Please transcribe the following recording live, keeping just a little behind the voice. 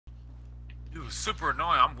was super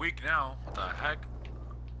annoying. I'm weak now. What the heck?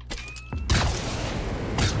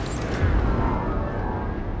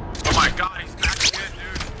 Oh my god, he's back again,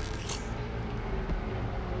 dude.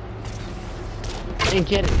 I didn't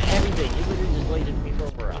get everything. He literally just waited me for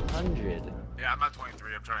over 100. Yeah, I'm at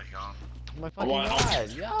 23. I'm trying to kill him. Oh my fucking god,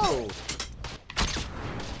 yo!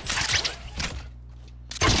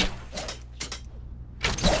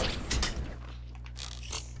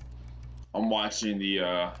 I'm watching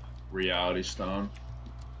the reality stone.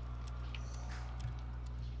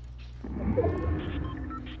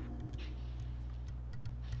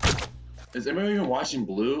 Is anybody even watching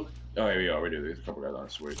Blue? Oh, here we go. We do. There's a couple guys on.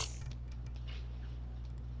 Sweet.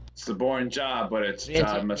 It's a boring job, but it's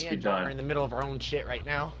job must be done. We're in the middle of our own shit right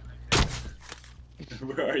now.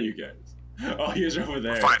 Where are you guys? Oh, he's over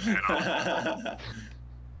there.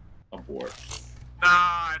 I'm bored. Nah,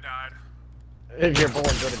 I died. If you're bored,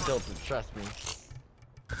 go to Tilted, trust me.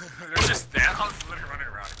 They're just Thanos literally running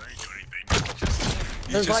around. He doesn't do anything.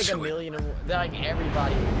 There's like a million of like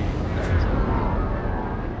everybody.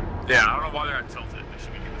 Yeah, I don't know why they're at Tilted. They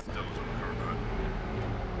should be getting the stills or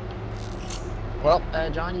whatever,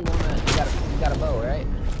 Well, John, you got a bow, right?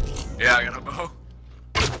 Yeah, I got a bow.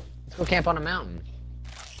 Let's go camp on a mountain.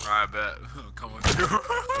 Alright, I bet. Come with you.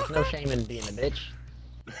 There's no shame in being a bitch.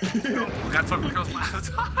 That's what girls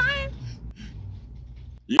last time.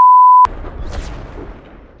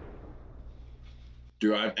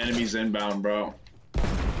 Dude, I have enemies inbound, bro.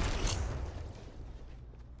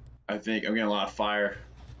 I think I'm getting a lot of fire.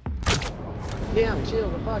 Damn, chill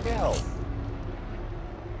the fuck out.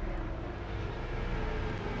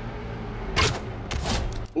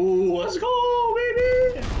 Ooh, let's go,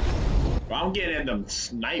 baby! I'm getting them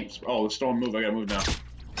snipes. Oh, the storm move. I gotta move now.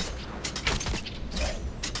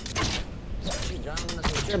 Hey, John, I'm not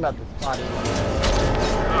so sure about this spot anymore.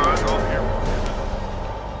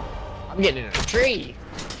 I'm getting in a tree.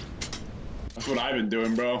 That's what I've been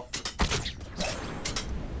doing, bro.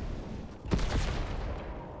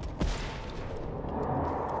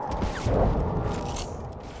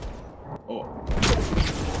 Oh.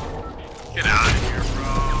 Get out of here,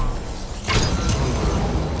 bro.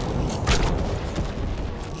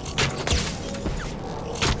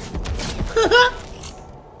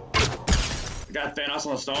 I got Thanos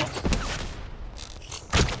on the stone.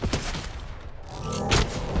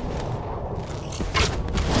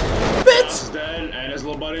 Is dead, and his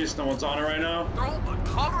little buddies, no one's on it right now. They're all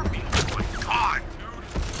cover me. Oh my god, dude.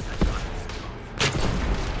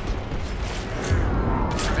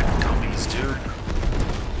 Gummies, dude.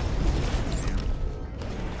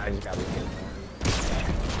 I just got weak.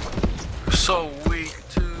 You're so weak,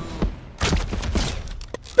 too.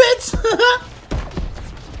 Bitch!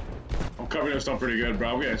 I'm covering this stuff pretty good, bro.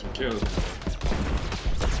 I'm getting some kills.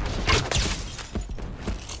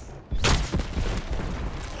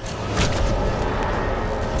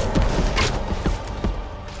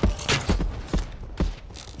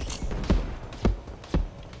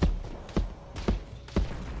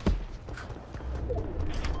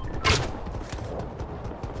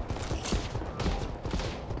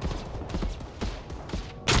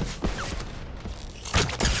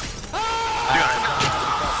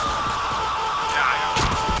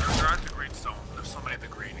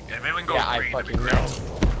 I fucking know.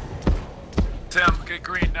 Tim, get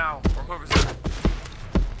green now, or whoever's there.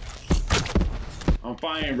 I'm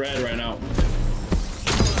finding red right now.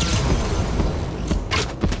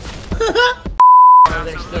 Oh,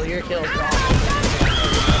 there's still your kills, John.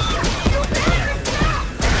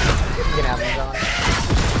 You can have them, John.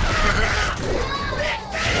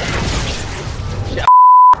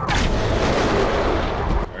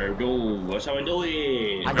 Alright, go. That's how I do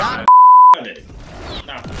it. I got it.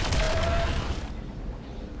 No.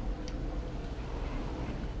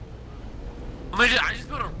 I just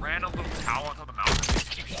built a random little tower on top of the mountain. They just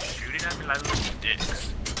keep shooting at me like little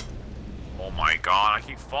dicks. Oh my god, I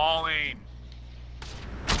keep falling.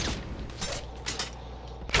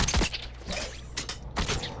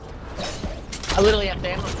 I literally have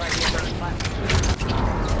Thanos right here first time.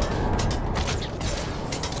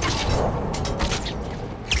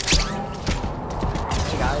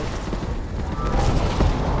 Hey guys.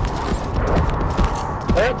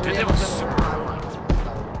 Dude, it was super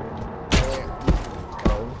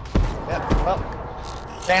Yep, well,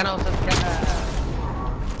 Thanos has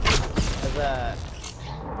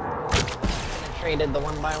traded the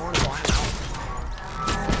 1x1, so I'm out.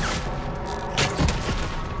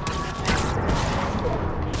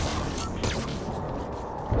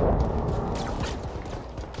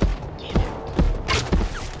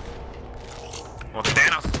 Well,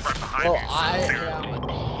 Thanos is right behind me. Well, I am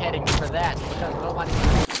heading for that because nobody.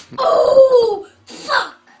 Oh!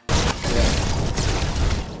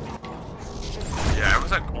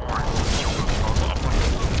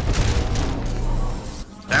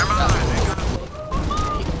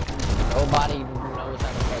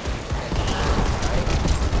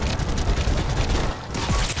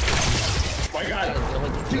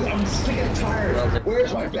 Dude, I'm sick and tired.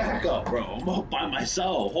 Where's my backup, bro? I'm all by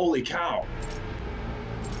myself. Holy cow.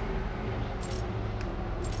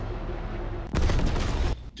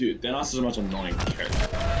 Dude, Thanos is the most annoying character.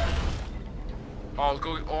 Oh,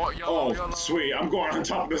 go. Oh, yellow, yellow. Sweet. I'm going on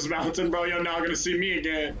top of this mountain, bro. You're not gonna see me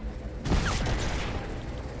again.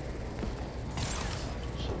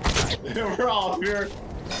 We're all up here.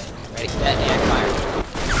 Ready, set, and fire.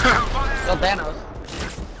 Go Thanos.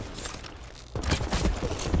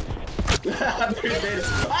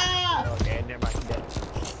 Ah! Okay, never mind. Dead.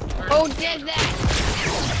 Who did that?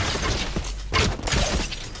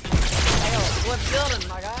 Hey, what building,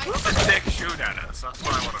 my guy? Who's the dick shoot at us? That's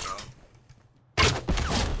what I want to know.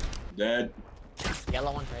 Dead.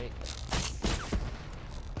 Yellow one, ready.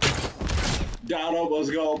 Donald, let's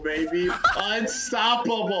go, baby.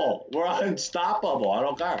 Unstoppable. We're unstoppable. I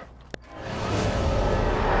don't care.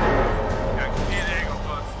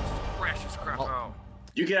 Precious crap. Oh.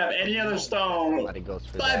 You can have any other stone, Goes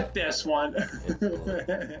for but that. this one. Alright,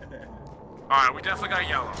 we definitely got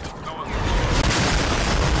yellow. No one...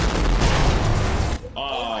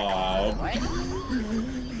 Oh.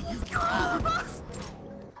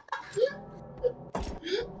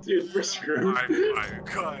 Dude, we're screwed. I'm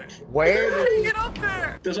cut. Where How did you get up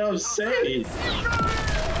there? That's what I was saying.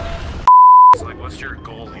 It's like, what's your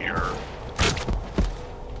goal here?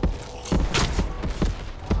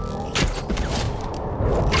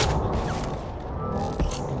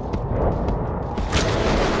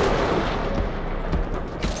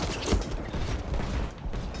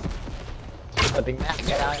 Flipping that,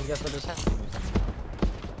 get out and guess what just happened.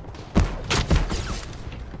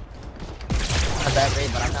 Not that great,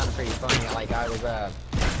 but I found it pretty funny. Like, I was,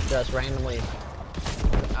 just randomly...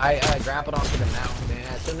 I grappled onto the mountain, and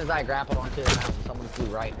as soon as I grappled onto the mountain, someone flew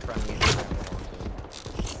right in front of me and I grappled onto it.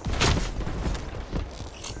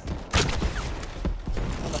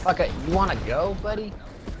 Motherfucker, you wanna go, buddy?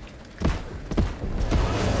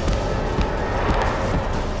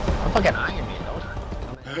 I'm fucking Iron Man, don't I?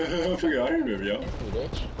 I'm fucking Iron Man, yo. Yes, you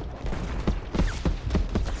bitch.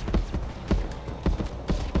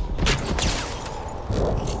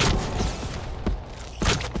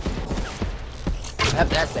 Yep,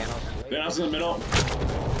 that's Thanos. Thanos in the middle.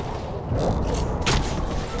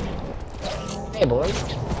 Hey, boys.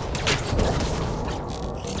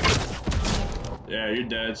 Yeah, you're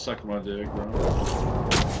dead. Suck my dick, bro.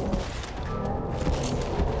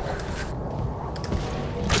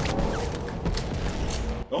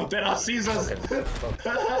 Oh, Thanos sees us. I killed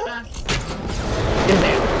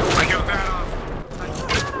Thanos.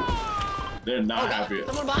 They're not happy.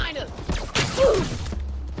 Someone behind us.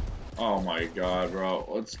 Oh my god, bro.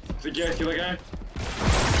 Let's get kill the guy.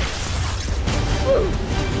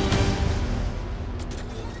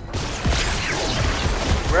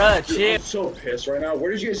 Bruh, Dude, chill. I'm so pissed right now. Where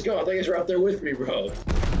did you guys go? I thought you guys were out there with me, bro.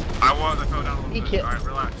 I fell down a little bit. Alright,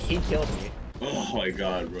 relax. He killed me. Oh my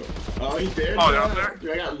god, bro. Oh, he did? Oh, they're up there?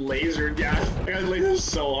 Dude, I got lasered, yeah. I got lasered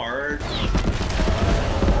so hard.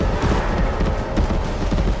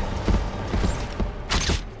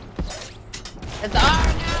 It's our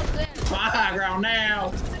now, sis. My high ground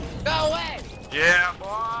now. Go away. Yeah, boy.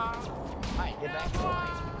 Alright, get back to the line.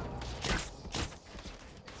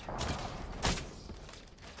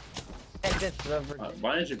 Take this over.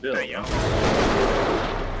 Why didn't you build? Hey, yo.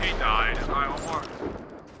 He died. Alright, one more.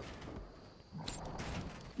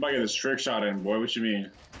 I'm about to get this trick shot in, boy. What you mean?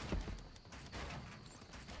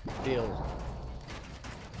 Deals.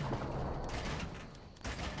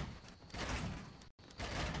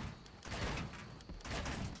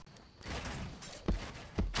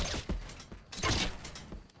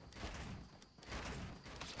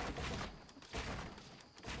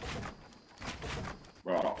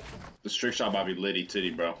 Bro, this trick shot might be litty titty,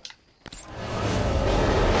 bro.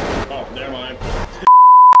 Oh, never mind.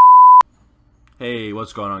 Hey,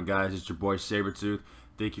 what's going on, guys? It's your boy Sabretooth.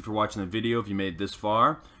 Thank you for watching the video. If you made it this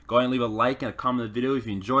far, go ahead and leave a like and a comment on the video if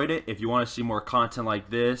you enjoyed it. If you want to see more content like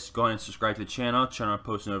this, go ahead and subscribe to the channel, turn on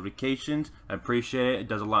post notifications. I appreciate it. It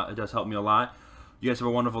does a lot. It does help me a lot. You guys have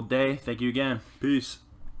a wonderful day. Thank you again. Peace.